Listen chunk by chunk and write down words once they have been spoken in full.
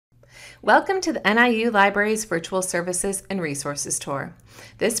Welcome to the NIU Library's Virtual Services and Resources Tour.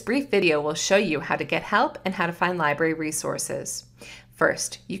 This brief video will show you how to get help and how to find library resources.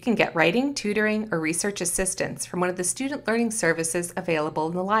 First, you can get writing, tutoring, or research assistance from one of the student learning services available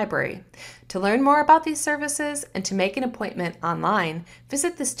in the library. To learn more about these services and to make an appointment online,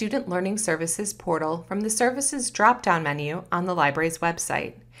 visit the Student Learning Services portal from the Services drop-down menu on the library's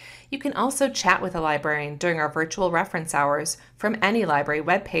website. You can also chat with a librarian during our virtual reference hours from any library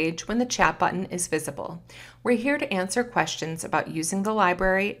webpage when the chat button is visible. We're here to answer questions about using the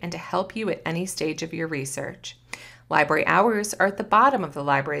library and to help you at any stage of your research. Library hours are at the bottom of the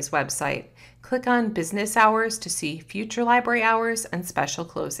library's website. Click on Business Hours to see future library hours and special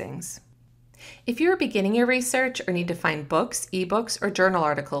closings. If you are beginning your research or need to find books, ebooks, or journal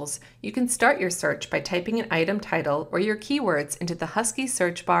articles, you can start your search by typing an item title or your keywords into the Husky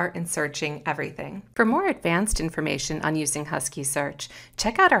search bar and searching everything. For more advanced information on using Husky Search,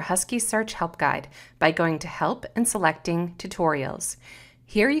 check out our Husky Search Help Guide by going to Help and selecting Tutorials.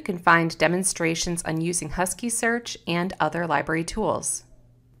 Here you can find demonstrations on using Husky Search and other library tools.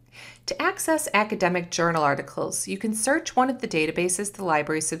 To access academic journal articles, you can search one of the databases the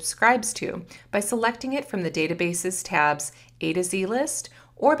library subscribes to by selecting it from the Databases tab's A to Z list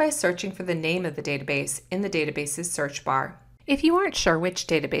or by searching for the name of the database in the database's search bar. If you aren't sure which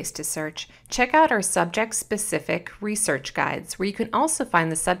database to search, check out our subject-specific research guides, where you can also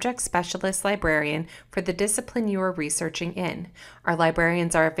find the subject specialist librarian for the discipline you are researching in. Our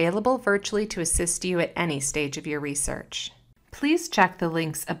librarians are available virtually to assist you at any stage of your research. Please check the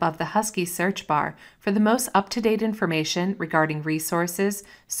links above the Husky search bar for the most up-to-date information regarding resources,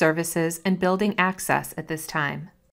 services, and building access at this time.